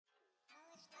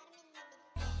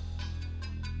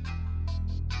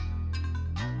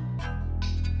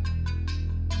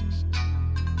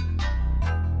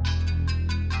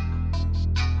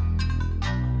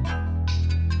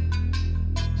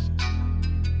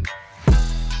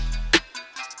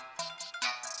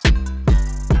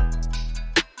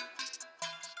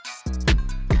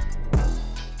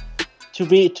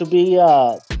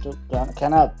to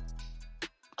kind of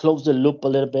close the loop a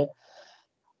little bit,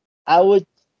 I would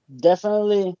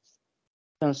definitely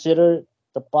consider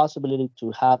the possibility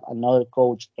to have another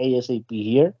coach ASAP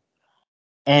here.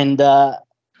 And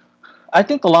I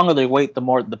think the longer they wait, the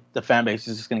more the fan base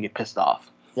is just gonna get pissed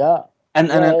off. yeah, And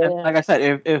yeah, like I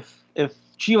said, if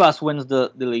Chivas wins the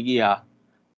Liguilla,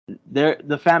 the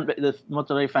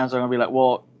Monterrey fans are gonna be like,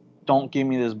 well, don't give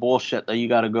me this bullshit that you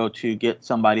got to go to get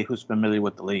somebody who's familiar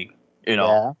with the league. You know,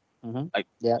 yeah. Hmm. like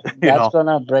Yeah, you that's know,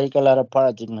 gonna break a lot of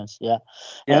paradigms. Yeah,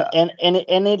 and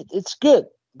yeah, it's good.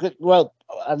 Good. Well,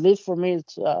 at least for me,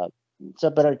 it's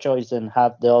a better choice than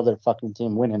have the other fucking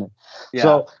team winning it. yeah.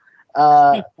 So,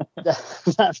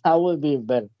 that would be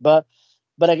better. But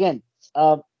again,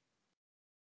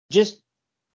 just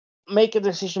make a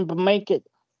decision, but make it.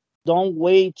 Don't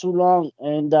wait too long.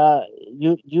 And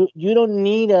you don't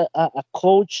need a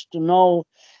coach to know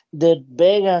that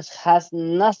Vegas has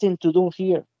nothing to do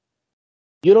here.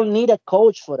 You don't need a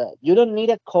coach for that. You don't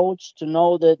need a coach to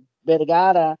know that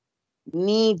Vergara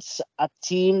needs a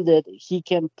team that he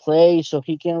can play so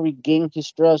he can regain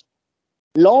his trust.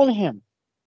 Loan him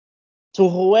to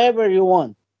whoever you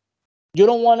want. You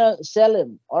don't want to sell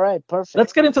him. All right, perfect.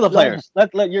 Let's get into the Loan him. players.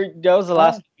 Let your that was the All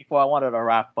last right, thing before I wanted to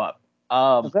wrap up.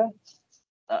 Um, okay.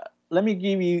 let me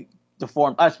give you the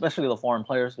foreign, especially the foreign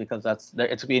players, because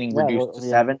it's being Yeah, reduced to yeah.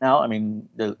 seven now. I mean,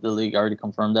 the league already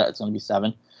confirmed that it's going to be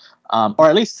seven, or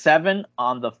at least seven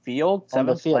on the field, On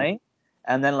the seven field. playing,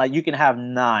 and then like you can have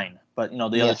nine, but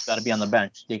the others got to be on the Yes.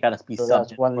 bench. They got to be So subbed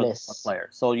that's in one for the one less. player,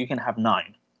 so you can have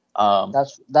nine. Um,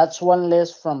 That's one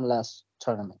less from last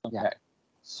tournament. Yeah. okay,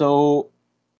 so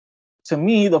to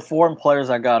me, the foreign players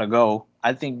I gotta go.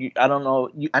 I think I don't know.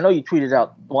 I know you tweeted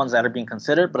out the ones that are being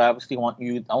considered, but I obviously want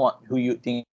you. I want who you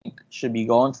think should be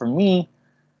going. For me,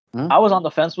 Hmm? I was on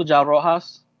the fence with Jao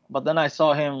Rojas, but then I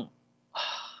saw him.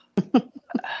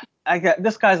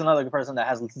 This guy's another person that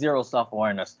has zero self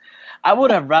awareness. I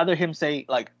would have rather him say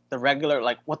like the regular,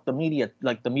 like what the media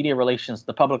relations,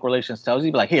 the public relations tells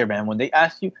you, be like, here, man, when they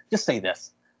ask you, just say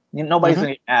this. Nobody's Hmm.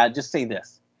 gonna add, just say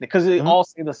this because they Hmm. all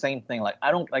say the same thing. Like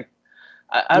I don't like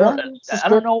I Yeah, don't this is I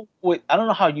don't good. know I don't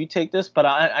know how you take this, but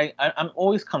I'm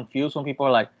always confused when people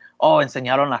are like, "Oh,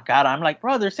 enseñaron la cara." I'm like,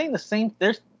 "Bro, they're saying the same.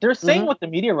 They're saying Hmm. what the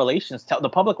media relations tell the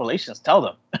public relations tell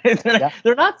them. Yeah,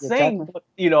 they're not saying exactly.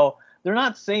 what, they're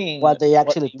not saying What they what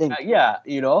actually think. yeah,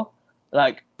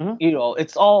 like Hmm.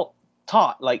 it's all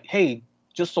taught like, hey,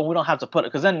 just so we don't have to put it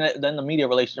because then the media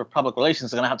relations or public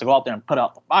relations are gonna have to go out there and put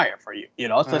out the fire for you,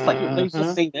 So it's like, let's just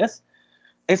Hmm. say this.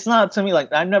 It's not to me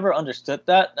like I've never understood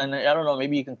that, and I don't know.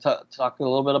 Maybe you can talk a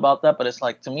little bit about that. But it's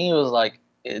like to me, it was like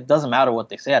it doesn't matter what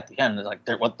they say at the end. It's like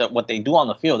what they do on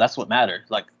the field. That's what matters.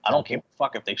 Like I don't give Exactly. a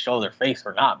fuck if they show their face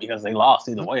or not because they lost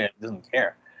either way. It doesn't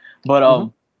care. But Hmm.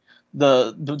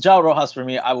 the Jao Rojas for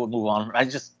me, I would move on. I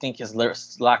just think his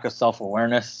lack of self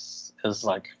awareness is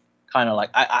like kind of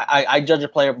like I judge a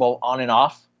player both on and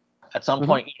off. At some Hmm.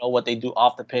 point, what they do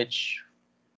off the pitch,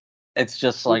 it's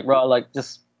just like bro, like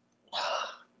just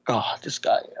God, this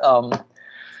guy.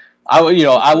 I would, It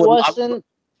I would. wasn't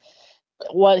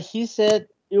what he said.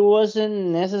 It wasn't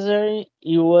necessary.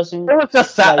 It wasn't It was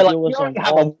just sad. like Like it he was on already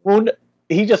have a all. wound.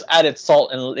 He just added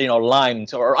salt and lime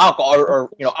to or alcohol or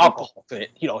alcohol to it.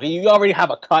 He already have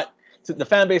a cut. So the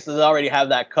fan bases already have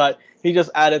that cut. He just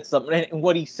added something. And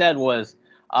what he said was,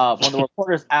 when the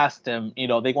reporters asked him,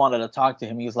 they wanted to talk to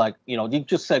him. He was like, he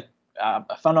just said,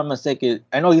 if I'm not mistaken,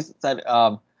 I know he said,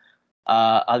 I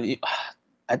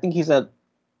think he said,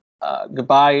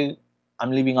 goodbye,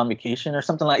 I'm leaving on vacation or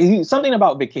something something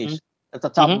about vacation. At the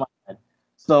top of Hmm. my head.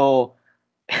 So,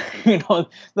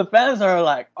 the fans are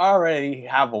like already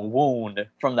have a wound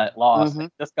from that loss. Hmm.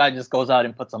 Like, this guy just goes out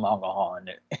and puts some alcohol in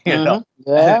it, Hmm. and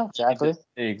Yeah, it exactly. just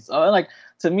stinks. So, like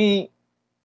to me,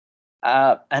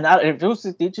 if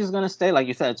Vucevic is gonna stay, like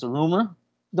you said, it's a rumor.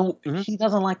 Hmm. He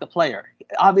doesn't like the player.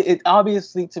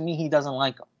 Obviously, to me, he doesn't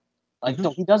like him. Like, Hmm.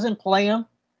 so he doesn't play him.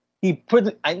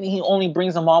 I think he only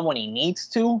brings him on when he needs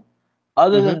to.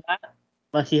 Other Hmm. than that,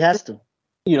 But he has to.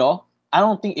 I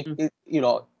don't think if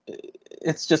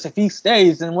it's just if he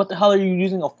stays, then what the hell are you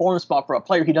using a foreign spot for a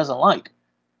player he doesn't like?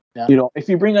 Yeah. If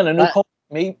you bring in a new But coach,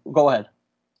 maybe go ahead.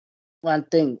 one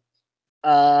thing,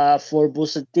 for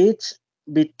Bucetich,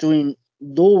 between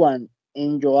Duan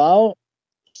and Joao,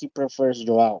 he prefers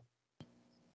Joao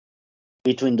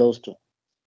between those two.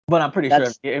 But I'm pretty sure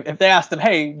That's if they asked him,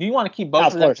 hey, do you want to keep yeah, both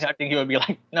of of them? course. I think he would be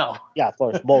like, no. Yeah, of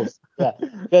course, both. Yeah,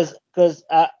 because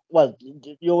well,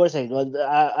 you were saying, well,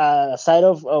 aside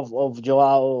of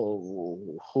Joao,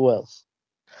 who else?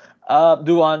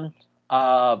 Duan,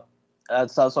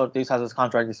 Celso Ortiz has his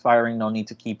contract expiring. No need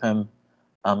to keep him.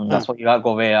 Mm, That's what you got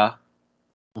Govea.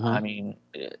 I mhm, mean,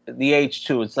 the age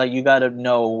too. It's like you got to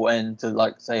know when to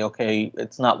like say, okay,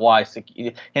 it's not wise to.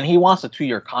 And he wants a 2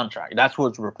 year contract. That's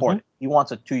what's mhm. reported. He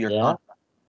wants a 2 year Yeah. contract.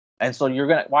 And so you're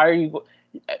gonna. Why are you?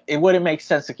 It wouldn't make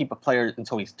sense to keep a player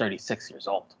until he's 36 years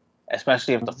old,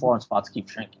 especially if the Mhm. foreign spots keep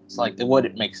shrinking. It's like it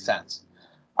wouldn't make sense.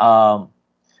 Um,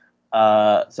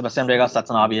 Sebastian Vegas, that's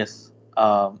an obvious.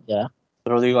 Yeah.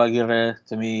 Rodrigo Aguirre,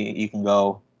 to me, you can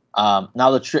go.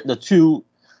 Now the two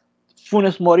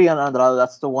Funes Mori and Andrade,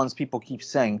 that's the ones people keep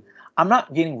saying. I'm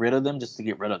not getting rid of them just to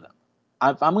get rid of them.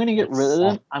 If I'm going to get rid of them,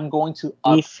 Exactly. I'm going to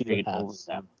If you upgrade have over them.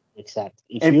 some, exactly.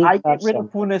 If If you I get have rid of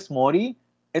something. Funes Mori,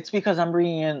 it's because I'm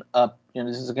bringing in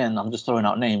this is again, I'm just throwing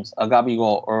out names,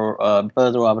 Gabigol or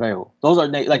Pedro Abreu. Those are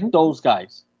like Mhm. those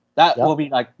guys. That Yep. will be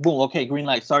like boom, okay, green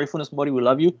light. Sorry, Funes Mori, we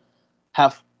love you.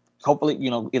 Have hopefully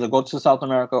either go to South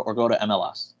America or go to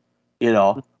MLS, you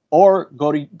know, or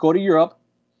go to Europe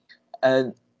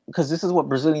and because this is what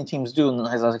Brazilian teams do. And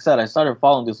as I said, I started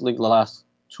following this league the last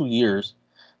 2 years.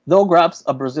 They'll grab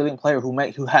a Brazilian player who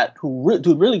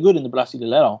really good in the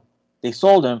Brasileirão. They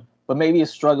sold him, but maybe is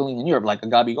struggling in Europe, like a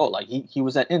Gabigol. Like he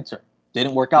was at Inter,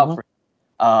 didn't work out Mhm. for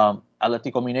him.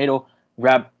 Atletico Mineiro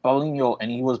grabbed Paulinho,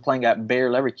 and he was playing at Bayer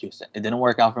Leverkusen. It didn't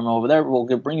work out for him over there.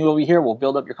 Bring you over here. We'll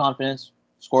build up your confidence,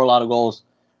 score a lot of goals.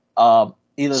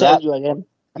 Either Sell that, you again.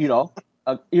 you know,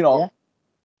 uh, you know,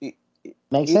 Yeah.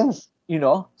 Makes it, sense.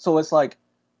 so it's like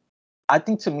I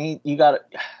think to me you got to,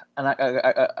 and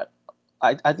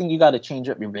I think you got to change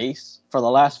up your base. For the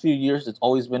last few years, it's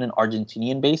always been an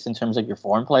Argentinian base in terms of your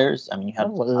foreign players. I mean, you had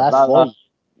Oh, well, last Andrada, 4 years.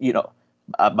 you know,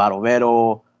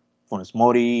 Barovero, Funes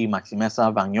Mori,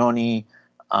 Maximeza, Bagnoni,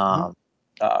 Mhm. um,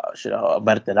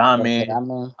 Berterame,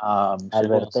 Berterame,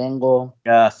 who else? Albertengo.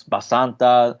 Yes,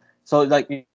 Basanta. So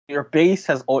like your base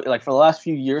has like for the last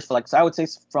few years, for like so I would say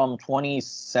from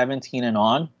 2017 and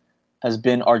on, has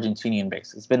been Argentinian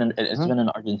base. It's Mhm. been an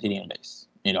Argentinian base.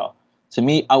 To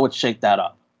me, I would shake that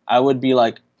up. I would be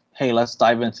like, hey, let's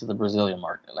dive into the Brazilian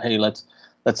market. Hey, let's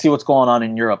see what's going on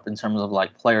in Europe in terms of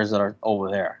like players that are over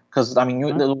there. Because I mean,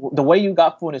 Mhm. the way you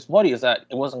got Funes Mori is that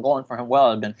it wasn't going for him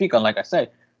well at Benfica. And like I say,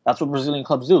 that's what Brazilian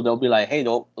clubs do. They'll be like, hey,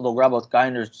 they'll grab a guy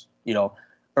in their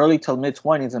early to mid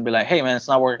 20s and be like, hey man, it's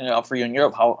not working out for you in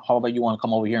Europe. How about you want to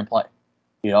come over here and play?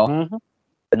 You know, Mhm.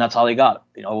 and that's how they got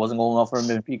it. It wasn't going well for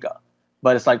Benfica.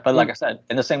 But like And I said,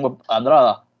 and the same with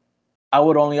Andrada, I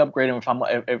would only upgrade him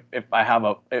if I have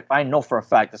if I know for a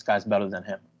fact this guy's better than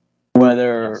him.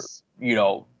 Whether yes,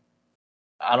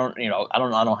 I don't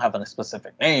have a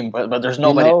specific name, but there's you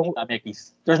nobody in know, Liga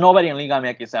MX. There's nobody in Liga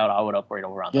MX out I would upgrade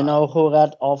over you Andrada. know who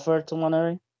got offered to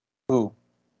Monterrey? Who?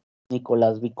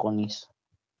 Nicolas Viconis.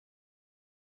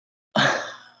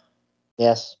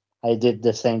 Yes, I did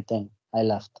the same thing. I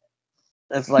left.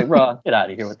 It's like, bro, get out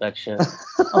of here with that shit.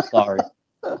 I'm sorry.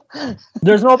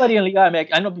 There's nobody in Liga MX.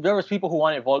 I know there was people who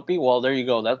wanted Volpe. Well, there you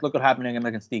go. That's look what happened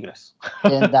against Tigres.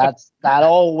 And that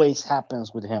always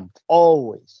happens with him.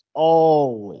 Always,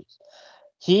 always.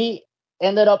 He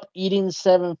ended up eating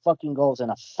 7 fucking goals in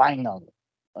a final.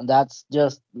 And that's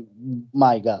just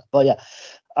my god. But yeah.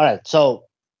 All right. So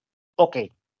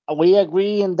okay. We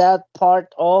agree in that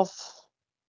part of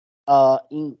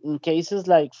in cases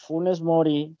like Funes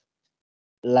Mori,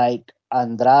 like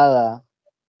Andrada,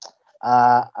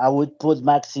 I would put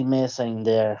Maxi Mesa in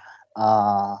there.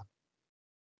 Uh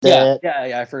Yeah, that yeah,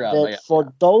 yeah. I forgot, but that yeah,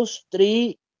 for those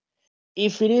three,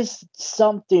 if it is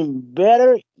something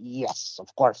better, yes,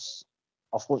 of course.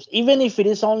 Of course. Even if it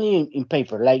is only in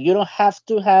paper. Like you don't have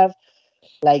to have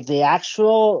like the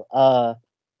actual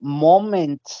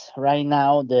moment right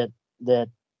now that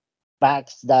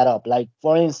backs that up. Like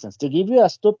for instance, to give you a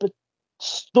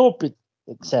stupid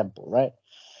example, right?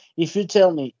 If you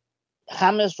tell me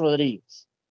James Rodriguez,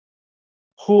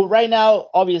 who right now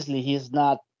obviously he's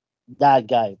not that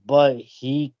guy, but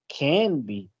he can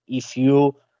be if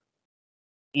you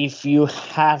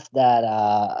have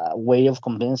that way of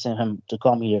convincing him to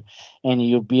come here and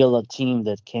you build a team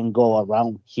that can go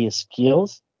around his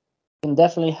skills, you can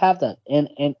definitely have that. And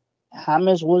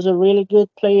James was a really good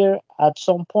player at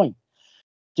some point.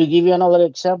 To give you another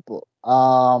example,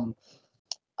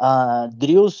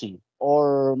 Driussi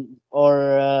or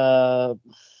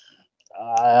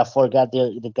I forgot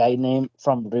the guy name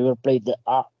from River Plate,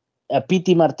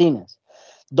 Pity Martinez.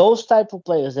 Those type of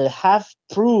players that have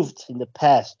proved in the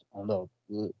past, although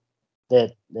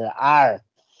that there are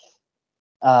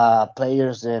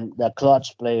players and the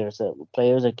clutch players that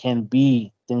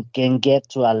can get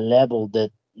to a level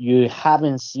that you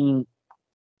haven't seen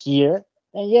here.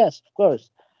 And yes, of course.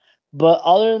 But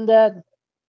other than that,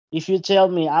 if you tell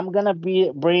me I'm gonna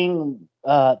bring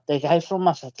the guy from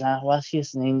Mazatlan, what's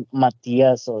his name?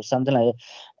 Matias or something like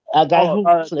that. A guy Oh, who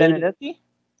played. Benedetti.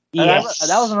 That was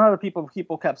Yes. another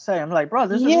people kept saying. I'm like, bro,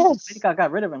 there's a reason Yes. America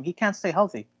got rid of him. He can't stay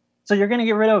healthy. So you're gonna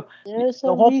get rid of There's a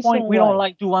the whole reason point. We don't why.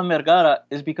 like Duan Vergara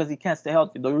is because he can't stay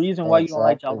healthy. The reason why you don't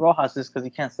like Jal Exactly. Rojas is because he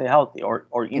can't stay healthy, or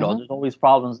Hmm. there's always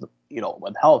problems,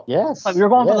 with health. It's like Yes. we're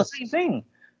going through the Yes. same thing.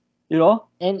 You know,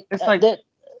 And it's like, that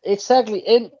exactly.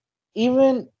 And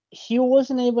even he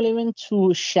wasn't able even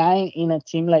to shine in a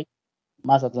team like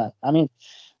Mazatlan. I mean,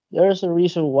 there's a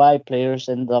reason why players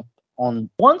end up on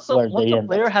where once they a end up.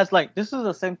 player has, like, this is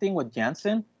the same thing with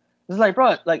Jansen. It's like,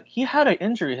 bro, like, he had an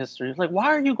injury history. It's like, why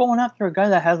are you going after a guy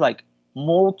that has like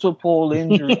multiple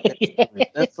injury history?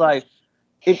 It's like,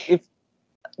 if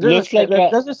there's Looks like a.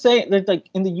 there's a saying that, like,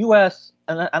 in the U.S.,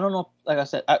 and I don't know, like I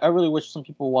said, I really wish some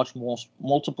people watch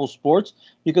multiple sports,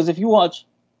 because if you watch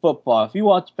football, if you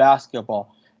watch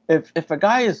basketball, if a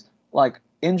guy is like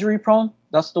injury prone,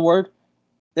 that's the word,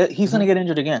 he's Mhm. gonna get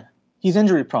injured again. He's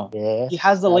injury prone. He Yes,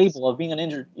 has the that's label of being an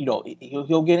injured.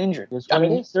 He'll get injured. just I what it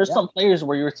mean, is. there's Yeah. some players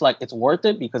where it's like it's worth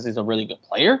it because he's a really good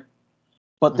player,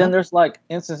 but then Hmm. there's like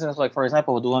instances, like, for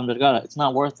example, with Duan Vergara, it's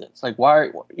not worth it. It's like,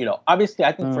 why? Obviously,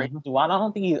 I think for Hmm. Duan, I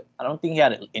don't think he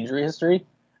had an injury history.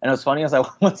 And it was funny, as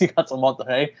like, once he got to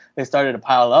Monterrey, they started to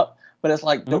pile up. But it's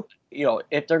like, Hmm.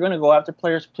 if they're gonna go after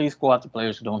players, please go after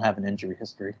players who don't have an injury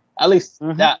history. At least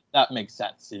Hmm. that makes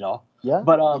sense. Yeah,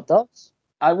 But it does.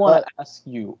 I want to But ask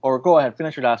you, or go ahead,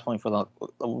 finish your last point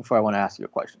before I want to ask you a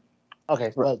question.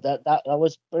 okay, well, that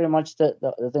was pretty much the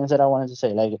things that I wanted to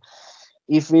say. Like,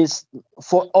 if it's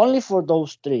for only for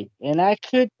those three, and I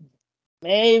could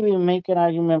maybe make an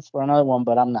argument for another one,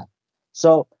 but I'm not.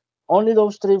 So only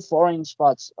those three foreign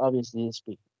spots, obviously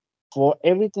speak. For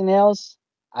everything else,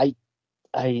 I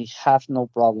I have no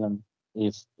problem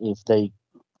if they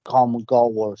come, go,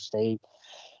 or stay.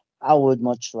 I would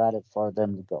much rather for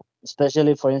them to go.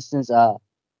 Especially, for instance,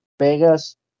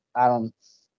 Vegas. I don't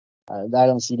I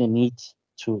don't see the need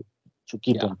to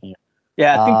keep Yeah, them here.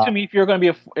 yeah. I think, Uh, to me, if you're going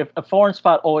to be if a foreign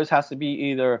spot always has to be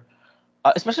either,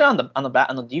 especially on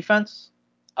the defense,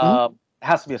 mhm. it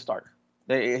has to be a starter.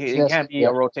 It Yes, can't be a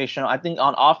yes. rotation. I think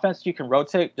on offense you can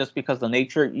rotate, just because the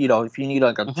nature. If you need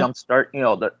like a Hmm. jump start,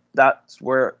 that's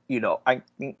where, I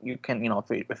think you can,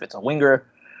 if it's a winger,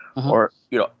 Hmm. or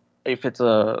if it's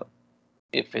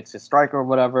a striker or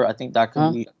whatever, I think that can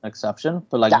Hmm. be an exception.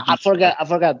 But like, Yeah, I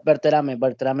forgot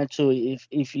Berterame too.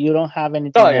 If you don't have oh,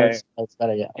 anything yeah, else, it's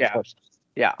better. Yeah, of yeah, course.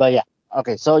 yeah. But yeah,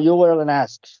 okay. So you were gonna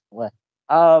ask what?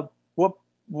 Uh, what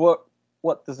what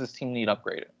what does this team need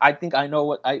upgraded? I think I know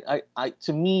what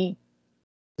to me,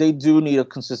 they do need a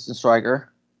consistent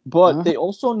striker, but Hmm. they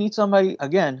also need somebody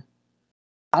again.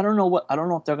 I don't know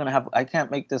if they're gonna have. I can't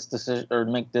make this decision or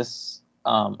make this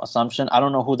assumption. I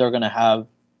don't know who they're gonna have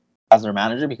as their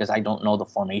manager, because I don't know the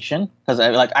formation. Because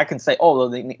I can say, oh, well,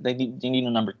 they need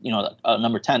a number, a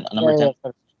number 10, a Yeah, number yeah, 10. of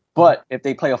course. Uh-huh. But if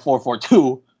they play a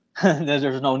 4-4-2,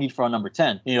 there's no need for a number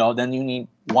 10. Then you need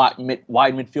wide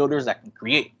midfielders that can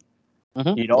create.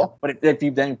 Yeah. But if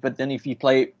you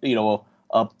play,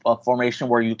 a formation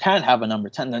where you can have a number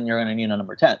 10, then you're going to need a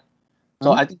number 10.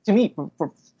 So Hmm. I think, to me,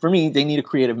 for me, they need a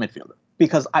creative midfielder,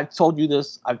 because I've told you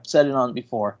this, I've said it on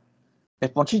before.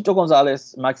 If Ponchito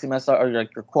Gonzalez, Maxi Mesa are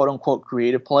like your quote unquote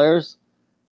creative players,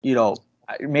 you know,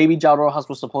 maybe Jao Rojas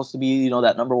was supposed to be,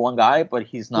 that number one guy, but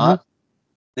he's Hmm. not.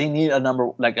 They need a number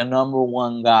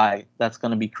one guy that's going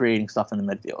to be creating stuff in the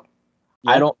midfield.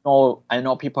 I Yeah. don't know. I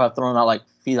know people have thrown out like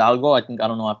Fidalgo. I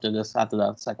don't know, after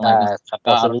that second leg against It's a Saka, I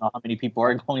don't possibility. know how many people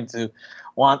are going to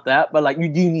want that. But like, you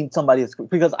do need somebody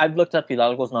because I've looked at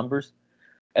Fidalgo's numbers,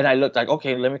 and I looked like,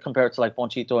 okay, let me compare it to like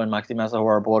Ponchito and Maxi Mesa, who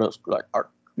are both like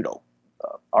you know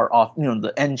are off,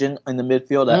 the engine in the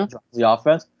midfield Hmm. that drives the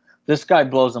offense. This guy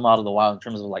blows them out of the wild in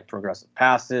terms of like progressive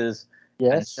passes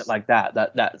and shit Yes. like that.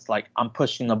 That's like, I'm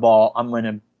pushing the ball. I'm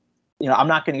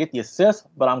not gonna get the assist,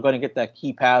 but I'm gonna get that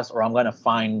key pass, or I'm gonna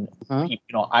find Hmm.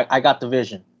 people. I got the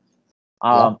vision.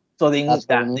 Yeah. So they need That's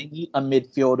what we that. need. They need a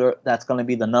midfielder that's gonna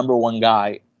be the number one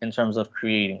guy in terms of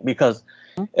creating, because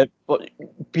Mhm. if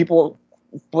people,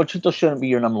 Pochito shouldn't be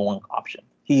your number one option.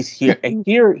 He's here.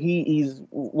 Here he's,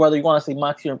 whether you want to say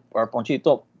Maxi or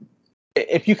Ponchito,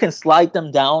 if you can slide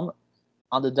them down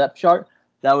on the depth chart,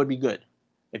 that would be good.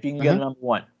 If you can get a Hmm. number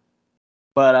one,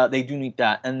 but they do need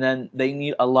that, and then they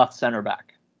need a left center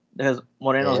back, because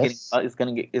Moreno's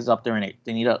getting Yes. is up there in eight.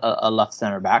 They need a left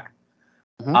center back.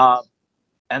 Hmm. Uh,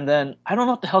 and then I don't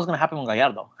know what the hell's gonna happen with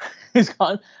Gallardo. his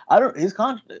con, I don't his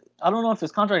con, I don't know if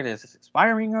his contract is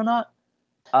expiring or not.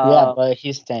 Yeah, Uh, but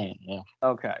he's staying. Yeah.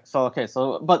 okay,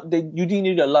 so but you do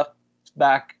need a left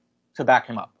back to back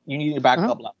him up. You need a Hmm.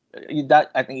 backup left.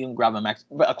 That I think you can grab a max,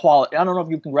 but a quality. I don't know if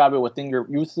you can grab it within your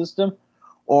youth system,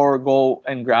 or go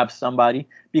and grab somebody,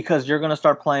 because you're gonna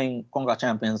start playing Conga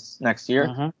Champions next year.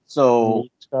 Mm-hmm. So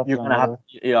League stuff you're and gonna have, whatever.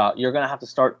 yeah, you're gonna have to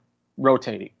start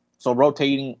rotating. So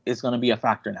rotating is gonna be a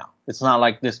factor now. It's not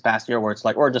like this past year where it's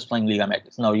like we're just playing Liga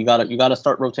MX. No, you gotta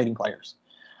start rotating players.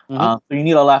 Mm-hmm. So you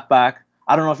need a left back.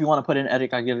 I don't know if you want to put in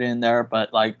Eric Aguirre in there,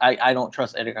 but like I don't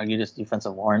trust Eric Aguirre's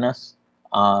defensive awareness.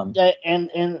 Yeah,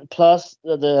 and plus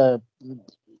the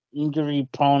injury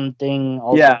prone thing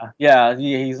also. Yeah,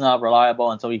 he's not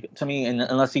reliable, and so to me,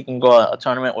 unless he can go a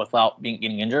tournament without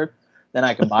getting injured, then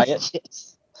I can buy it.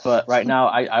 Yes. But right now,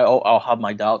 I'll have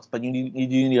my doubts. But you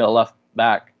do need a left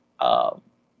back,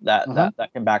 that Mm-hmm.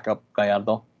 that can back up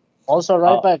Gallardo. Also,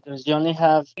 right Uh, back because you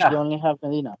yeah, only have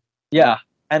Medina, right? yeah,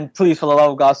 and please, for the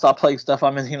love of God, stop playing stuff.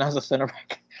 I'm in as a center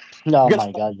back. Oh Just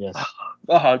my God, yes,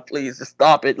 God, please just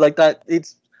stop it like that.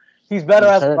 He's better it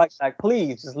as a right hurts. back.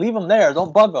 Please just leave him there.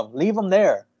 Don't bug him. Leave him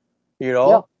there. You Yep.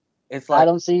 know, it's like I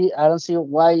don't see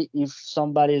why if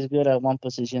somebody is good at one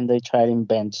position they try to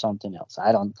invent something else.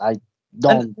 I and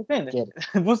don't the thing. get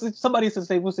it. Somebody should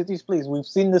say Vucetic, please. We've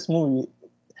seen this movie.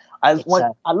 As when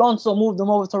Exactly. Alonso moved him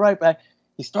over to right back,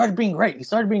 he started being great. He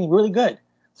started being really good.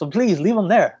 So please leave him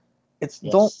there. It's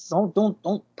Yes. don't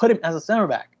put him as a center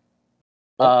back.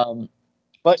 Yep. Um.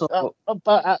 But So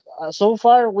so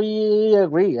far we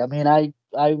agree. I mean, I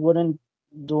wouldn't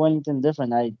do anything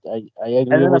different. I and agree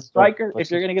then a with the striker. If you're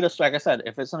position. gonna get a striker, I said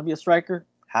if it's gonna be a striker,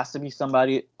 has to be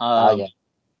somebody Ah, yeah.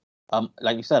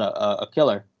 like you said, a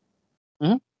killer.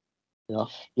 Hmm. You know.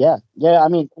 Yeah, yeah. I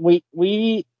mean,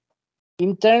 we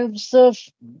in terms of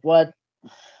what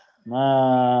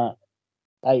uh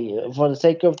for the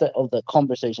sake of the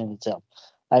conversation itself,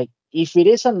 like if it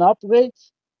is an upgrade,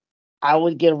 I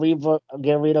would get rid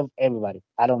of everybody.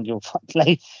 I don't give a fuck.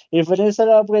 Like if it is an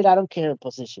upgrade, I don't care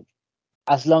position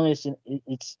as long as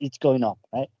it's going up,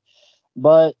 right?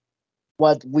 But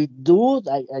what we do,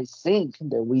 I think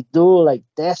that we do like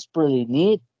desperately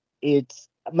need, it's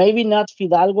maybe not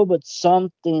Fidalgo, but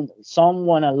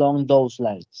someone along those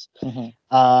lines. Mhm.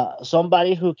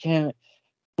 Somebody who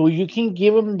you can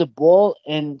give him the ball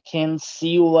and can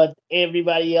see what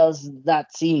everybody else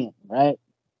not seeing, right?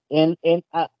 And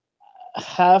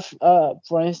have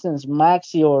for instance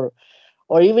Maxi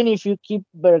or even if you keep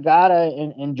Vergara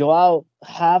and Joao,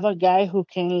 have a guy who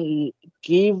can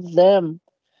give them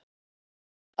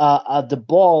the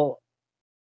ball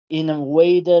in a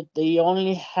way that they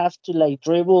only have to like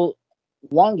dribble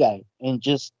one guy and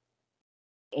just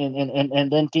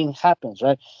and then things happens,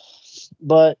 right?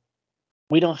 But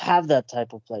we don't have that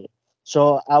type of player.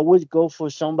 So I would go for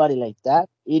somebody like that.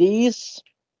 It is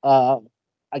uh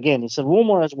again it's a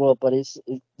rumor as well, but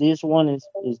this one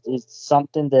is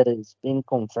something that is being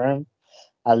confirmed,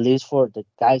 at least for the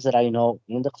guys that I know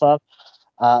in the club.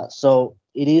 So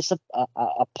it is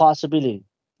a possibility,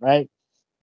 right?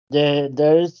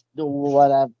 There's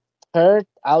what I've heard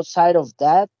outside of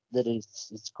that that is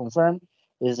it's confirmed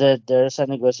is that there's a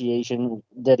negotiation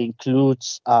that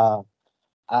includes a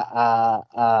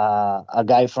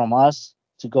guy from us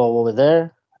to go over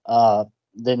there.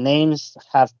 The names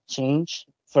have changed.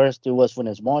 First it was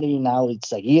Funes Mori, now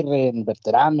it's Aguirre and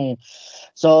Berterame.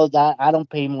 So that I don't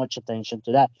pay much attention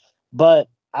to that. But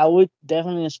I would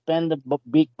definitely spend the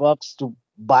big bucks to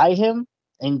buy him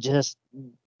and just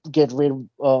get rid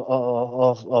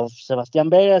of Sebastian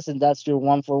Vegas, and that's your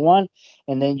one for one.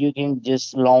 And then you can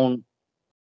just loan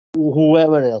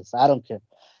whoever else. I don't care.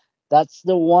 That's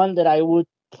the one that I would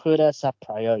put as a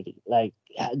priority. Like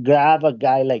grab a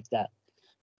guy like that.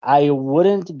 I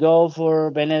wouldn't go for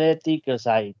Benedetti because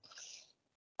I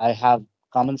have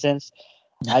common sense.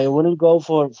 I wouldn't go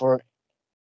for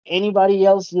anybody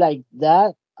else like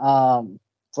that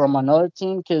from another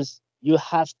team because you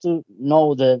have to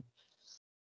know that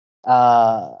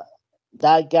uh,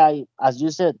 that guy, as you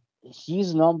said,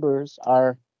 his numbers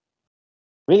are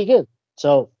really good.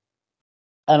 So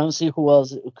I don't see who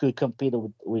else could compete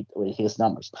with his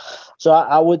numbers. So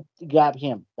I would grab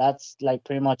him. That's like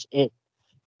pretty much it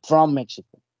from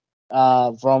Mexico.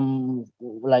 From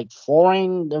like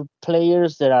foreign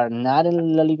players that are not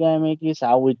in La Liga MX,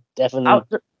 I would definitely Out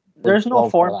there, would there's no go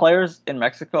foreign for that. players in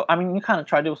Mexico. I mean, you kind of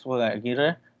tried this with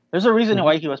Aguirre. There's a reason Hmm.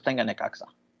 why he was playing at Necaxa.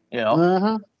 You know,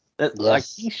 Hmm. like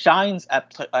he Yes. shines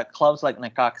at clubs like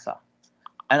Necaxa.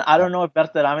 And I Yeah. don't know if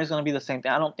Berterame is going to be the same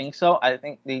thing. I don't think so. I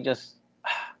think they just.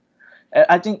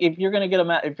 I think if you're going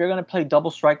to if you're going to play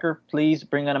double striker, please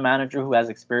bring in a manager who has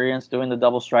experience doing the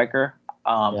double striker.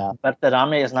 Yeah.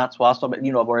 Berterame is not Suazo,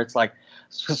 but where it's like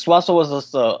Suazo was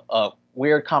just a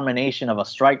weird combination of a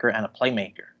striker and a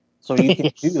playmaker. So you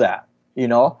can do Yes. that.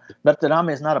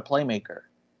 Berterame is not a playmaker.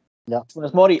 Yeah.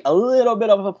 Funes Mori, a little bit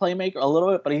of a playmaker, a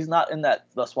little bit, but he's not in the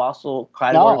Swasso No,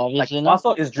 category. Like obviously not.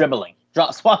 Swasso is dribbling.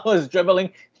 Swasso is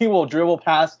dribbling. He will dribble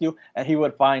past you, and he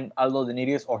would find Aldo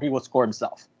Denitius, or he would score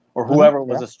himself, or whoever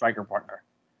was Yeah. a striker partner.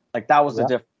 Like that was the Yeah.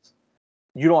 difference.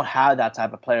 You don't have that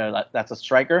type of player that's a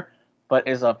striker, but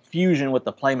is a fusion with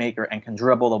the playmaker and can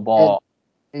dribble the And ball.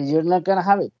 you're not gonna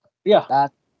have it. Yeah,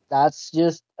 That that's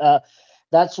just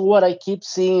that's what I keep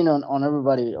seeing on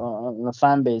everybody on the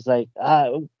fan base. Like,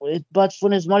 but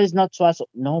Funes Mori is not Suazo.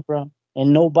 No, bro,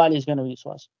 and nobody's gonna be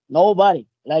Suazo. Nobody.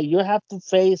 Like, you have to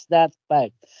face that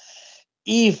fact.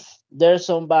 If there's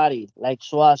somebody like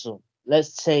Suazo,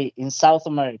 let's say in South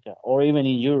America or even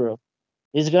in Europe,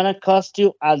 it's gonna cost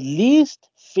you at least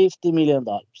 $50 million,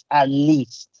 at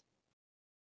least,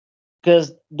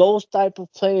 because those type of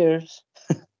players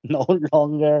no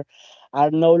longer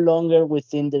are no longer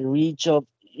within the reach of,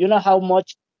 how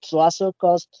much Suazo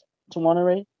cost to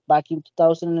Monterrey back in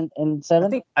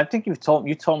 2007. I think you told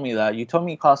me that. You told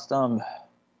me it cost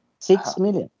 6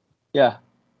 million. yeah.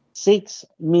 $6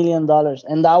 million,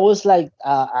 and that was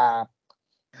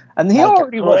And he like a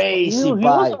already was crazy he was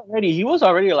buy. already he was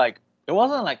already like it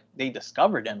wasn't like they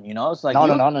discovered him, you know. It's like No,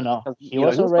 no, no, no, no. He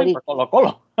was he was playing already for Colo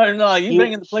Colo. I don't know, he's he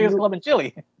bringing the he players club in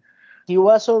Chile. he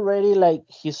was already like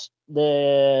his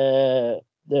the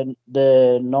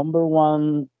number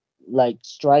one, like,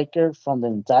 striker from the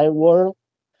entire world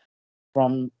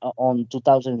from on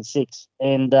 2006,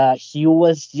 and he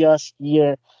was just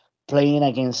here playing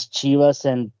against Chivas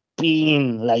and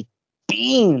being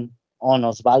on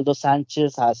Osvaldo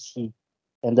Sanchez, as he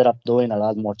ended up doing a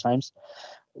lot more times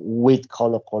with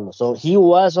Colo Colo. So he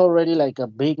was already like a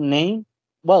big name.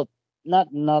 Well, not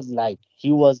like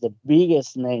he was the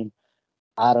biggest name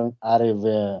out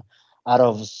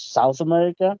of South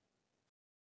America.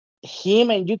 Him,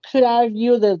 and you could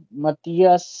argue that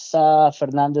Matias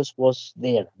Fernandez was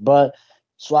there, but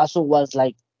Suazo was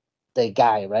like the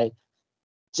guy, right?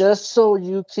 Just so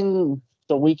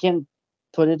we can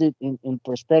put it in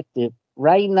perspective.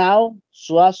 Right now,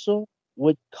 Suazo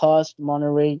would cost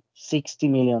Monterrey $60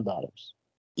 million.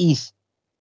 Easy,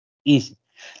 easy.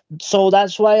 So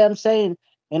that's why I'm saying,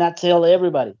 and I tell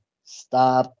everybody,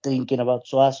 stop thinking about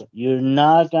Suazo. You're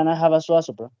not gonna have a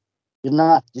Suazo, bro. You're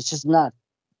not. It's just not.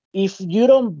 If you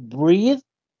don't breathe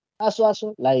as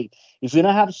Suazo, like, if you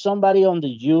don't have somebody on the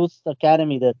youth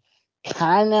academy that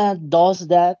kind of does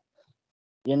that,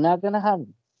 you're not gonna have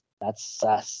him. That's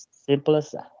as simple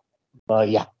as that. But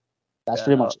yeah, that's Yeah,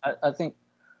 pretty no, much it. I think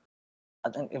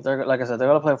if they're like I said, they're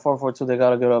gonna play 4-4-2. They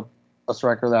gotta get a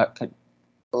striker that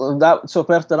so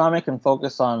Perterame can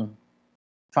focus on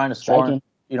trying to score, Striking.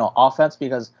 offense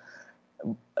because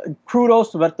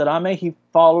kudos to Berterame. He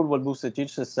followed what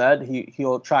Vucetic has said.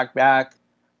 He'll track back,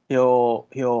 he'll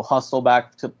hustle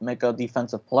back to make a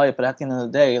defensive play. But at the end of the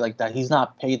day, like that, he's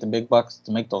not paid the big bucks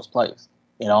to make those plays.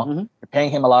 Hmm. You're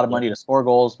paying him a lot of Yeah. money to score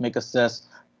goals, make assists,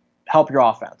 help your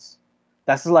offense.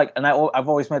 That's like, and I've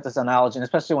always made this analogy, and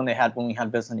especially when we had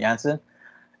Vincent Janssen.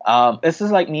 This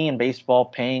is like me in baseball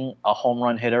paying a home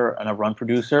run hitter and a run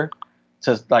producer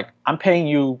to, like, I'm paying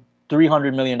you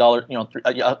 $300 million.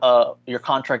 Your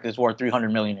contract is worth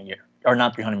 300 million a year, or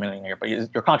not 300 million a year, but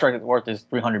your contract is worth is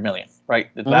 300 million, right?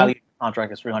 The Hmm. value of your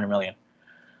contract is 300 million.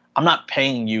 I'm not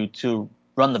paying you to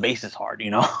run the bases hard.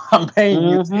 I'm paying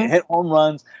you to Hmm. hit home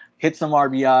runs, hit some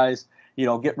RBIs,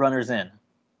 get runners in.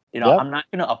 Yep. I'm not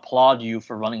gonna applaud you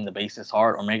for running the bases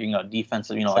hard or making a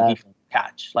defensive, a Exactly. defensive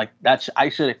catch. Like that, I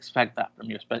should expect that from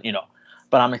you,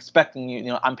 but I'm expecting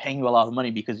you. I'm paying you a lot of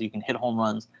money because you can hit home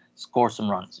runs, score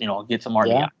some runs, get some RBI.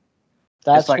 Yeah. It's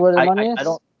That's like where the I, money I, I is.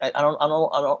 don't I, I don't I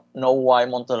don't I don't know why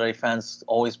Monterrey fans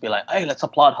always be like, hey, let's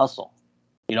applaud hustle.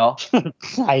 You know,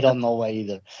 I don't know why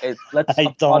either. let's I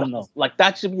applaud don't hustle. know. Like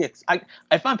that should be.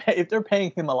 If they're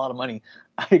paying him a lot of money,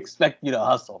 I expect you to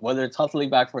hustle. Whether it's hustling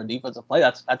back for a defensive play,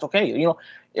 that's okay.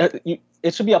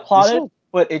 It should be You applauded, should.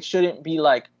 but it shouldn't be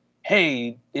like,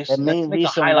 hey, The let's main make a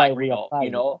reason why highlight we reel. applied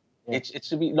it. Yeah. It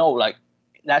should be no, like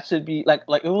that should be like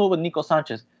it was with Nico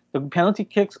Sanchez. The penalty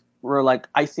kicks were like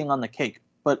icing on the cake,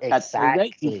 but at the end of the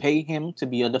day, you Exactly. pay him to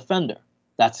be a defender.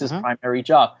 That's his Hmm. primary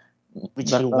job.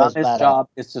 Which he was Bertrame's bad at. job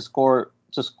is to score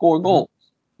Hmm. goals.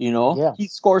 Yeah. He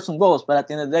scores some goals, but at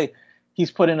the end of the day,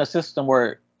 he's put in a system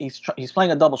where he's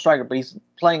playing a double striker, but he's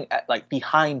playing like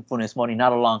behind Funes Mori,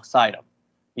 not alongside him.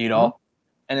 You Hmm. know,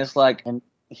 and it's like And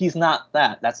he's not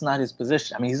that. That's not his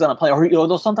position. I mean, he's gonna play, or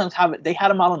they'll sometimes have it. They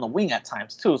had him out on the wing at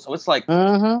times too. So it's like,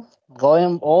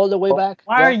 going all the way back.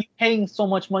 why are Yeah. you paying so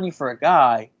much money for a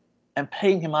guy and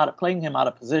playing him out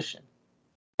of position?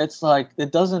 It's like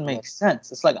it doesn't Yeah. make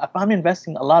sense. It's like if I'm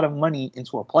investing a lot of money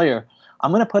into a player,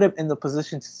 I'm gonna put him in the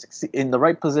position to succeed, in the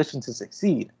right position to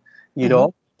succeed. you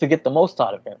know, to get the most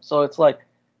out of him. So it's like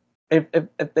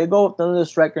if they go with another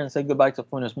striker and say goodbye to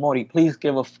Funes Mori, please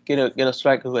get a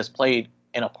striker who has played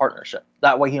in a partnership.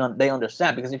 That way they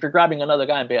understand. Because if you're grabbing another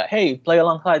guy and be like, hey, play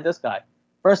alongside this guy.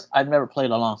 First, I've never played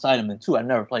alongside him, and two, I've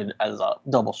never played as a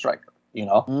double striker. You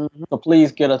know, so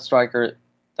please get a striker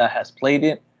that has played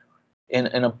it in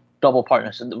a double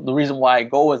partnership. The reason why I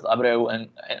go with Abreu and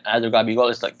Adder Gabigol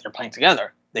is like they're playing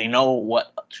together. They know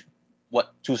what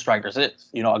two strikers is.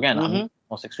 You know, again, I'm the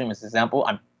most extremist example.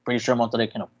 I'm pretty sure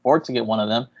Monterrey can afford to get one of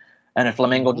them. And if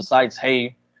Flamengo decides,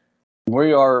 hey,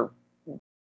 we are,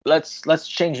 let's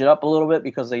change it up a little bit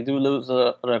because they do lose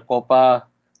the Copa.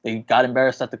 They got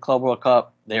embarrassed at the Club World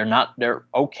Cup. They're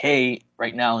okay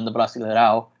right now in the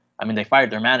Brasileirão. I mean, they fired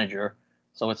their manager,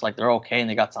 so it's like they're okay, and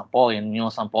they got Sampoli, and you know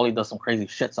Sampoli does some crazy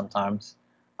shit sometimes.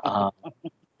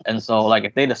 And so, like,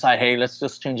 if they decide, hey, let's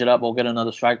just change it up, we'll get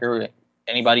another striker.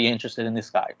 Anybody interested in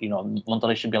this guy? You know,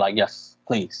 Monterrey should be like, yes,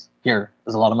 please. Here,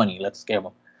 there's a lot of money. Let's give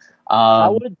him. I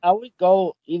would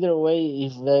go either way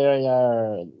if they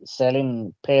are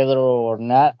selling Pedro or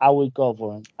not. I would go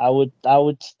for him. I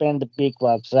would spend the big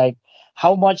bucks. Like,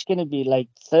 how much can it be? Like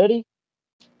 30?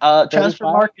 Transfer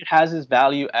 35? market has his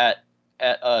value at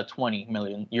 20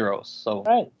 million euros. So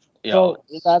Right. you know,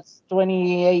 So that's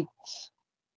 28.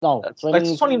 No, that's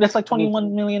 20. 20. That's like 20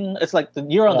 21 million. It's like the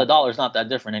euro and yeah, the dollar is not that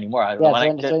different anymore. I, yeah, when I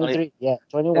 20, did, when it, 23. Yeah,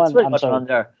 it's 21. pretty I'm much sorry. around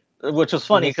there, which was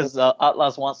funny because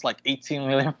Atlas wants like 18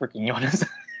 million for Quinones.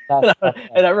 That's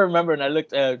And I remember, and I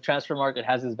looked. Transfer market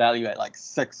has his value at like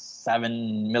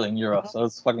 6-7 million euros. So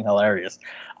it's fucking hilarious.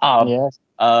 yes.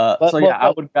 So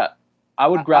yeah, But I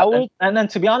would I grab, would and then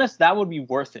to be honest, that would be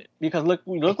worth it because look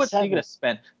what exactly. Tigres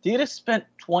spent. Tigres spent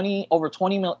over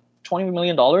 20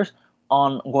 million dollars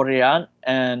on Gorrian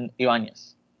and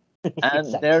Ibanez,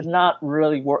 and they're Exactly. not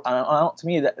really worth. To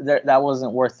me, that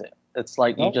wasn't worth it. It's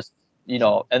like you No. just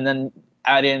and then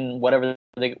add in whatever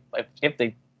if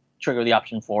they trigger the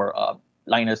option for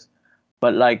Linus,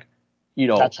 but like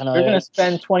That's if you're another gonna age.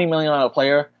 spend 20 million on a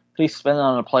player, please spend it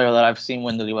on a player that I've seen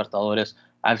win the Libertadores.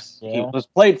 He Yeah. was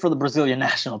played for the Brazilian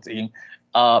national team,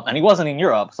 and he wasn't in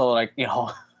Europe, so like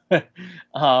It's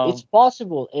um,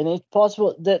 possible, and it's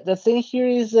possible. The thing here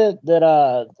is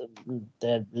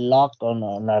that luck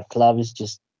on our club is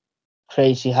just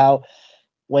crazy. How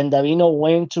when Davino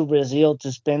went to Brazil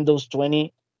to spend those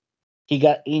 20, he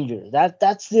got injured.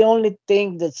 That's the only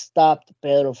thing that stopped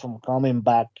Pedro from coming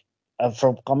back.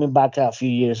 From coming back a few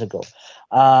years ago,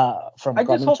 from I just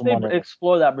coming hope to they Monterrey.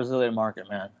 explore that Brazilian market,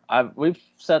 man. We've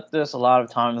said this a lot of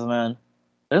times, man.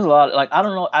 There's a lot like I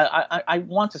don't know. I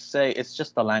want to say it's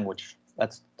just the language.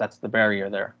 That's the barrier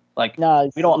there. Like No,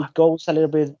 we don't. it goes a little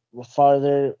bit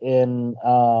farther in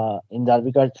that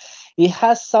regard. It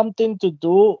has something to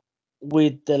do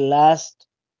with the last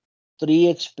three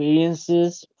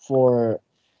experiences for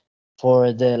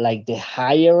the like the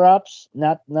higher ups,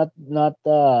 not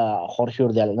Jorge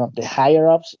Urdiales, not the higher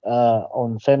ups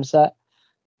on FEMSA.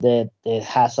 That it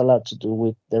has a lot to do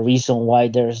with the reason why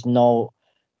there's no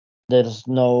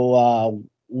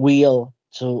will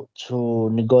to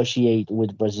negotiate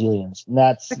with Brazilians.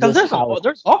 That's Because just how it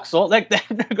there's is. Oxo like I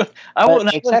But when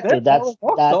I was exactly, there, there was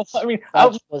Oxo. I mean,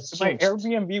 that's what's my changed.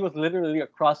 Airbnb was literally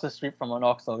across the street from an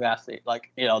Oxo gas station,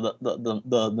 like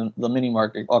the mini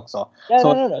market Oxo. Yeah,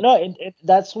 So no, no, no, no.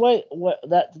 That's why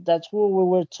that's what we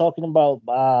were talking about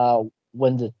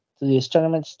when this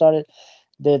tournament started.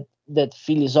 That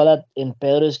Filizola and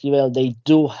Pedro Esquivel, they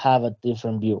do have a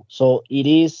different view. So it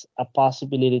is a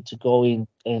possibility to go in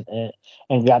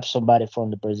and grab somebody from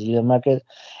the Brazilian market.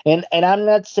 And I'm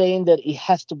not saying that it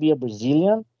has to be a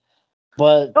Brazilian,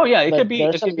 but oh yeah, there's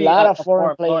it a could be lot of a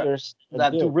foreign foreign player players that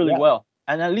that do good. really Yeah, well,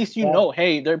 and at least yeah,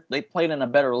 hey, they played in a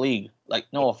better league. Like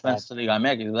no offense to exactly.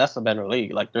 Liga MX, that's a better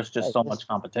league. Like there's just Right. so Yes, much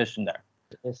competition there.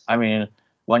 it is. I mean,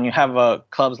 when you have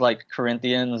clubs like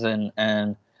Corinthians and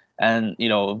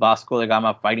Vasco da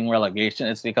Gama fighting relegation,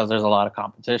 it's because there's a lot of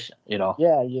competition. Yeah,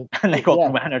 And they go yeah,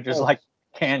 through of managers course. like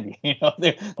candy.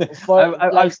 For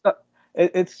I've like stuck.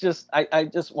 It's just I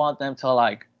just want them to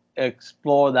like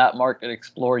explore that market,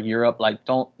 explore Europe. Like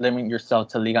don't limit yourself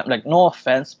to Liga. Like no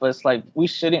offense, but it's like we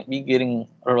shouldn't be getting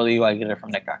Rodrigo Aguirre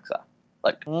from Necaxa.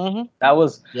 Like hmm that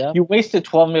was yeah. you wasted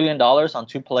 $12 million on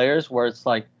two players where it's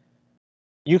like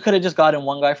you could have just gotten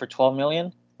one guy for 12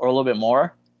 million or a little bit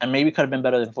more, and maybe could have been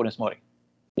better than Funes Mori.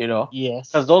 Because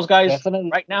Yes, those guys definitely.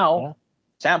 right now, Yeah.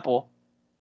 sample,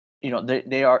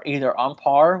 they are either on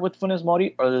par with Funes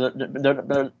Mori or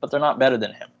but they're not better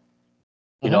than him.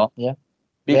 You know, Yeah. Yeah.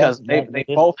 because Yeah. they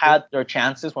It both is had their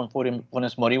chances when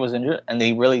Funes Mori was injured, and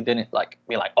they really didn't like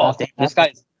be like, oh damn, nothing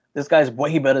happened. this guy's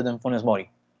way better than Funes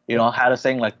Mori. Had a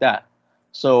saying like that.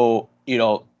 So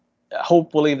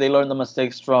hopefully they learn the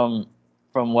mistakes from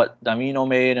what Damino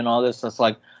made and all this. It's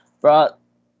like, bro,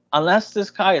 unless this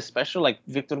guy is special like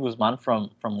Victor Guzman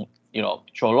from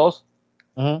Cholos,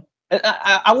 Mhm.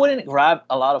 I wouldn't grab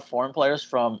a lot of foreign players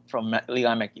from Liga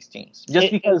MX teams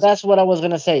just And that's what I was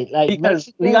gonna say. Like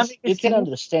because Liga Mexicans, you MX can teams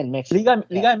understand Mexican.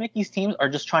 Yeah, Liga MX teams are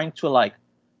just trying to like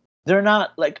they're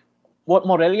not like what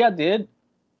Morelia did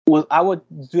was I would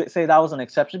say that was an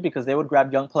exception because they would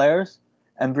grab young players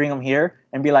and bring them here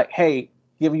and be like, hey,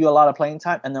 give you a lot of playing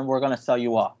time and then we're gonna sell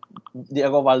you off.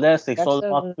 Diego Valdez, they that's sold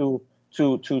him off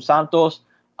to Santos.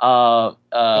 I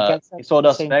guess They that's sold the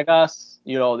us same. Vegas.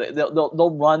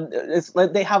 They'll run. It's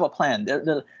like they have a plan.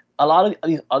 A lot of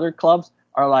these other clubs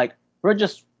are like we're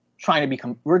just trying to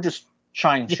become. We're just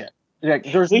trying shit.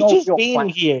 Like there's We're no just real being plan.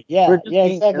 here. We're Yeah, just yeah,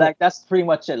 being exactly. like that's pretty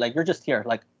much it. Like you're just here.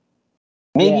 Like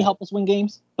maybe Yeah, help us win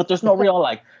games, but there's no real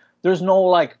like there's no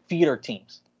like feeder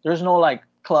teams. There's no like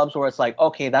clubs where it's like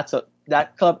okay, that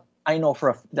club I know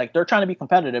like they're trying to be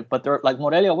competitive, but they're like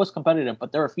Morelia was competitive,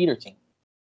 but they're a feeder team.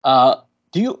 Uh,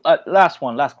 do you last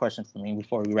question for me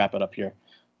before we wrap it up here?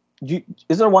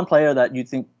 Is there one player that you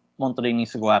think Monterrey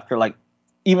needs to go after? Like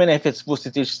even if it's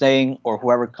Vucetic staying or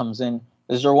whoever comes in,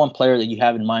 is there one player that you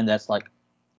have in mind that's like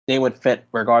they would fit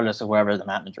regardless of whoever the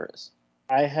manager is?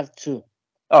 I have two.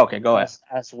 Oh, okay, go ahead.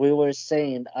 As we were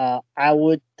saying, I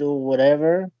would do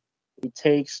whatever it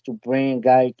takes to bring a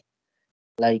guy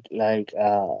like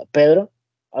Pedro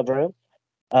Abreu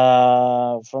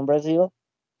from Brazil.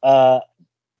 Uh,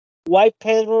 why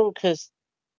Pedro? Because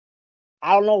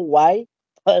I don't know why,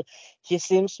 but he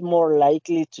seems more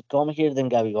likely to come here than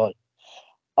Gabigol.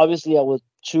 Obviously, I would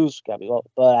choose Gabigol,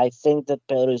 but I think that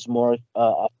Pedro is more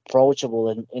approachable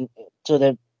and to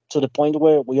the point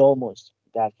where we almost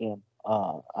got him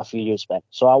a few years back.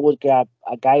 So I would grab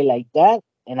a guy like that,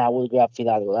 and I would grab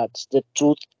Fidalgo. That's the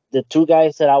two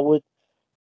guys that I would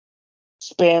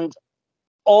spend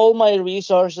all my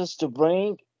resources to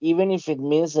bring, even if it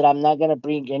means that I'm not gonna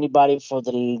bring anybody for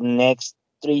the next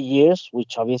 3 years,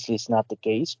 which obviously is not the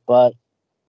case. But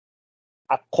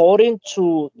according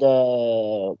to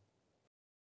the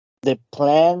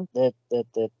plan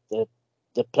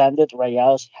the plan that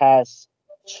Rayados has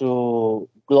to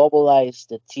globalize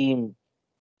the team,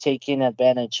 taking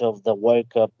advantage of the World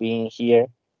Cup being here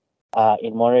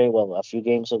in Monterrey, well, a few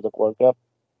games of the World Cup,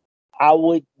 I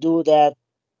would do that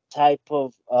type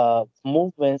of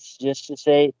movements just to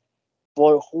say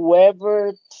for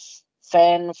whoever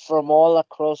fan from all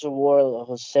across the world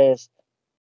who says,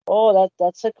 "Oh,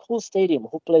 that's a cool stadium.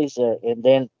 Who plays there?" And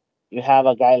then you have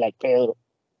a guy like Pedro.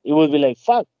 It would be like,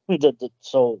 "Fuck!"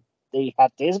 So they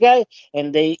have this guy,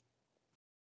 and they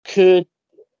could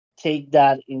take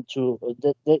that into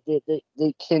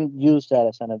they can use that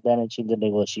as an advantage in the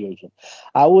negotiation.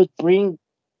 I would bring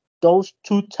those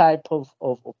two type of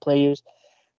players.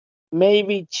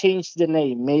 Maybe change the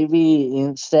name. Maybe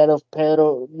instead of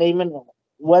Pedro, name it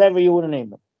whatever you want to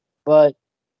name it. But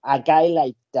a guy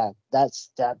like that,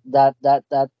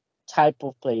 that type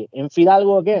of player. And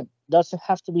Fidalgo again doesn't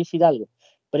have to be Fidalgo,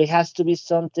 but it has to be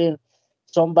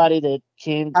somebody that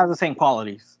can Have the same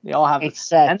qualities. They all have, and they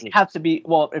exactly. have to be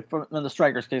well. If in the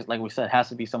strikers case, like we said, has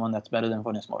to be someone that's better than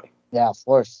Funes Mori. Yeah, of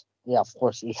course. Yeah, of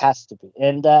course, it has to be.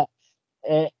 And that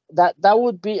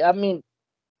would be. I mean,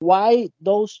 why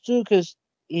those two? Because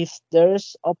if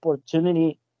there's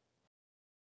opportunity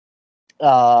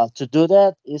to do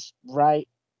that, is right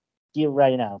here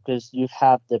right now because you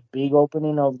have the big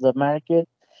opening of the market,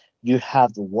 you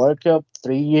have the World Cup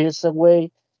 3 years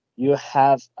away, you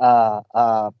have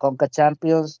Conca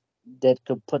Champions that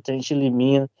could potentially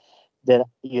mean that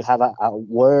you have a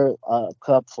World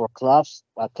Cup for clubs,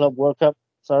 a Club World Cup,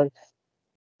 sorry,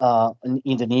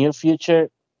 in the near future.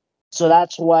 So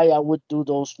that's why I would do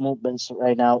those movements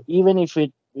right now, even if Hey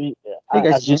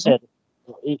guys, as you said,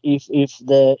 if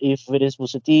it is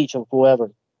Vucetic or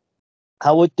whoever,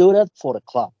 I would do that for the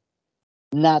club,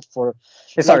 not for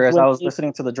hey, like sorry guys, I when was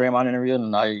listening to the Draymond interview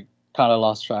and I kind of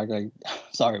lost track.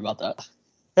 Sorry about that.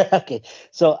 okay.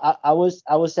 So I was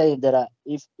saying that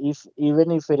if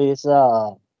even if it is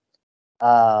uh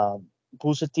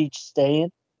Vucetic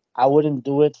staying, I wouldn't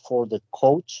do it for the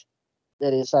coach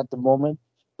that is at the moment,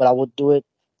 but I would do it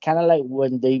kind of like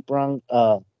when they brought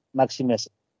Maximus.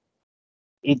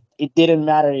 It didn't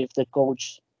matter if the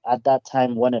coach at that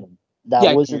time wanted him. That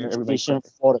Yeah, I was can a hear everybody decision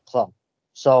clicking. for the club.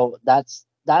 So that's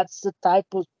the type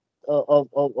of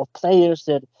players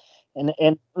that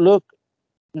and look,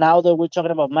 now that we're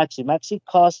talking about Maxi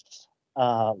costs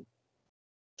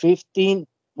 15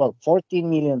 well $14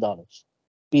 million.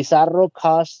 Pizarro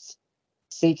costs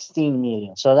 16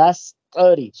 million. So that's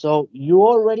 30. So you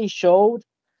already showed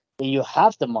that you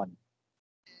have the money.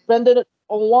 spend it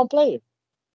on one player.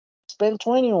 Spend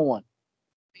 20 on one.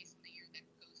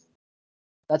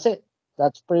 That's it.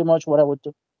 That's pretty much what I would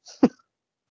do.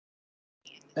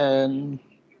 And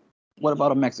what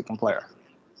about a Mexican player?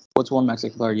 What's one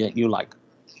Mexican player you like?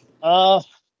 Uh,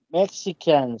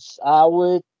 Mexicans. I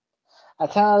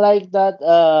kind of like that.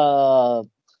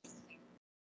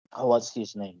 What's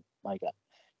his name? My God.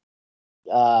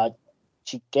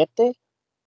 Chiquete,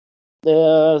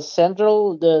 the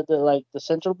central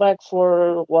back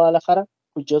for Guadalajara,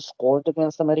 who just scored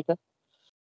against America.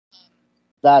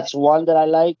 That's one that I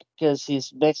like because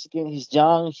he's Mexican, he's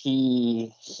young,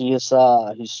 he's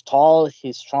tall,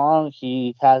 he's strong,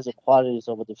 he has the qualities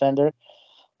of a defender.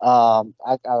 I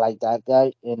like that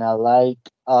guy, and I like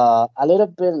a little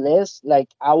bit less. Like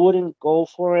I wouldn't go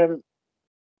for him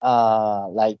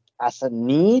like as a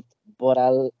need, but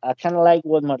I kind of like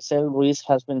what Marcel Ruiz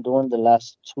has been doing the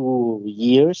last 2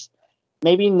 years.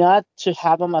 Maybe not to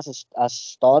have him as a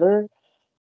starter,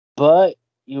 but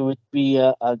it would be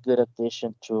a good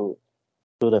addition to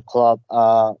the club.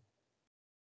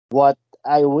 What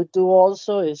I would do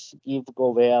also is give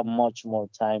Gobea much more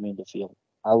time in the field.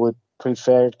 I would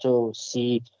prefer to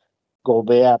see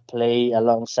Gobea play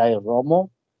alongside Romo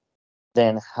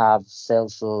than have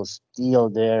Celso still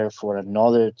there for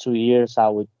another 2 years. I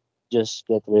would just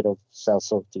get rid of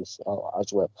Celso this,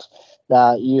 as well.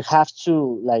 You have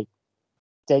to like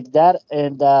take that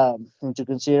and into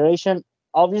consideration.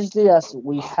 Obviously, as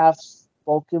we have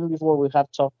spoken before, we have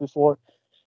talked before,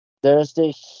 there's the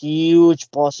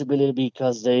huge possibility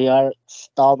because they are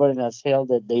stubborn as hell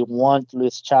that they want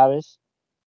Luis Chavez.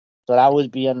 So that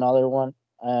would be another one.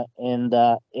 And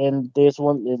this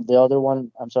one, and the other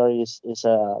one, I'm sorry, is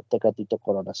Tecatito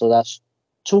Corona. So that's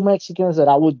two Mexicans that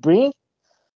I would bring.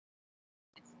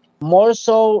 More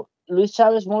so, Luis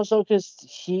Chavez more so because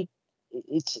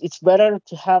it's better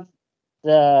to have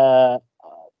the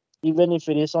even if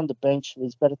it is on the bench,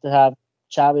 it's better to have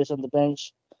Chavez on the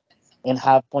bench and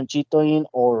have Ponchito in,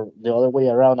 or the other way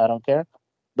around. I don't care,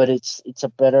 but it's a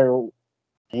better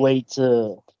way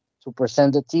to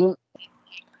present the team.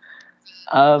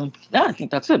 Yeah, I think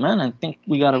that's it, man. I think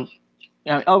we gotta.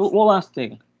 Yeah. Oh, one last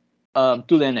thing.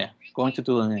 Tulene, going to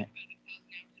Tulene.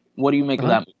 What do you make of Mhm.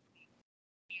 that?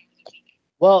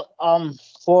 Well,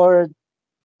 for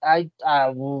I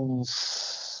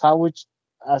would,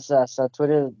 as I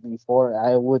tweeted before,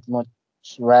 I would much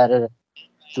rather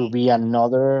to be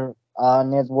another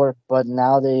network, but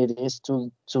now that it is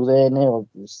to the NL,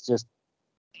 it's just,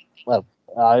 well,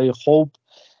 I hope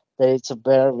that it's a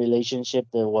better relationship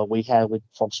than what we had with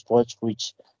Fox Sports,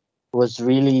 which was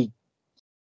really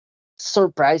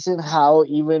surprising how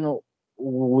even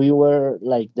we were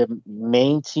like the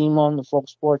main team on the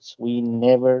Fox Sports, we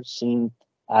never seen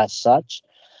as such.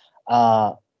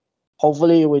 Uh,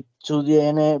 Hopefully with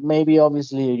 2DNA, maybe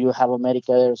obviously you have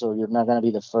America there, so you're not gonna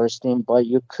be the first team, but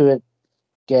you could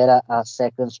get a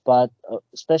second spot.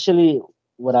 Especially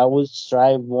what I would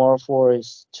strive more for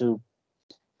is to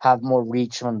have more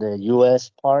reach on the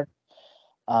US part.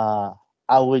 Uh,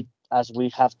 I would, as we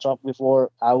have talked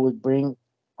before, I would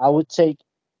take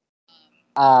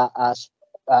as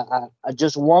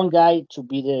just one guy to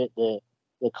be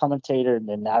the commentator and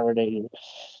the narrator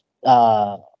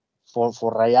uh, for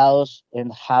Rayados,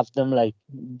 and have them like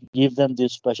give them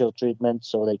this special treatment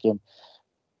so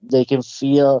they can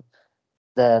feel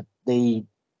that they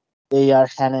are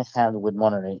hand in hand with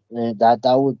Monterrey.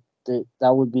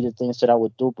 That would be the things that I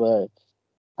would do. But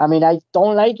I mean, I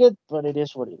don't like it, but it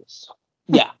is what it is.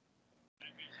 Yeah.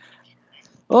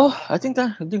 Well, I think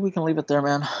we can leave it there,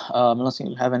 man. Unless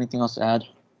you have anything else to add.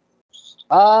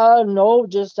 No,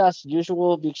 just as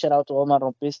usual, big shout out to all my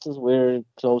rompistas. We're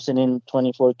closing in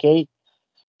 24K.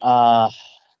 Uh,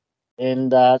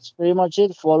 and that's pretty much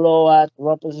it. Follow at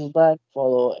Rumpus is back.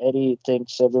 Follow Eddie.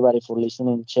 Thanks everybody for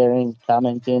listening, sharing,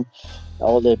 commenting,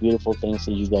 all the beautiful things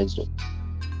that you guys do.